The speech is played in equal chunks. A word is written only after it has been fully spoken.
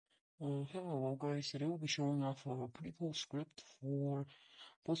Hello guys, today we'll be showing off a pretty cool script for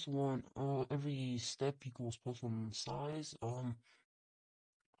plus one, every step equals plus one size.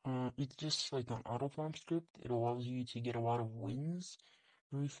 It's just like an auto farm script. It allows you to get a lot of wins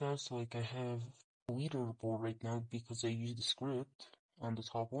really fast. Like I have a leaderboard right now because I used the script on the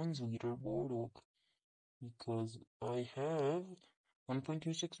top ones leaderboard because I have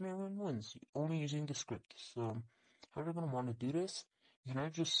 1.26 million wins only using the script. So how you're gonna want to do this? You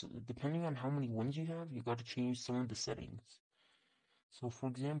can just, depending on how many wins you have, you gotta change some of the settings. So for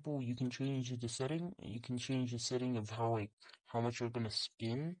example, you can change the setting. You can change the setting of how much you're gonna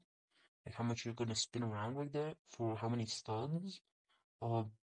spin, like how much you're gonna spin around like that for how many studs. Uh,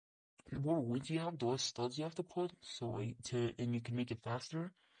 the more wins you have, the less studs you have to put. So and you can make it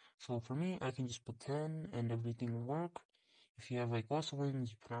faster. So for me, I can just put 10 and everything will work. If you have like less wins,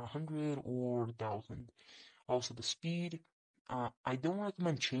 you put 100 or 1,000. Also the speed. I don't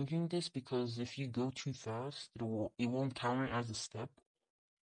recommend changing this because if you go too fast, it won't count it as a step.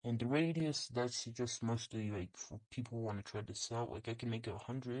 And the radius, that's just mostly like for people who want to try this out. Like I can make it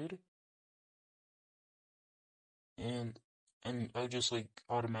 100, and I just like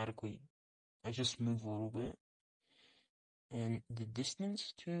automatically, I just move a little bit, and the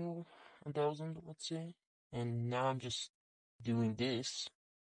distance to 1,000, let's say. And now I'm just doing this.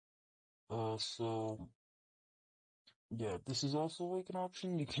 So yeah, this is also like an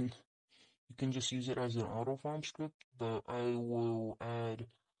option. You can just use it as an auto farm script, but I'll add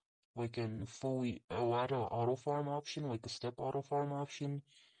an auto farm option, like a step auto farm option,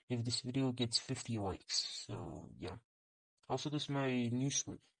 if this video gets 50 likes. So yeah. Also, this is my new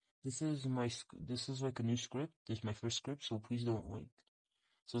script. This is like a new script. This is my first script, so please don't like.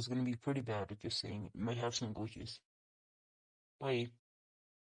 So it's gonna be pretty bad. Just saying, it might have some glitches. Bye.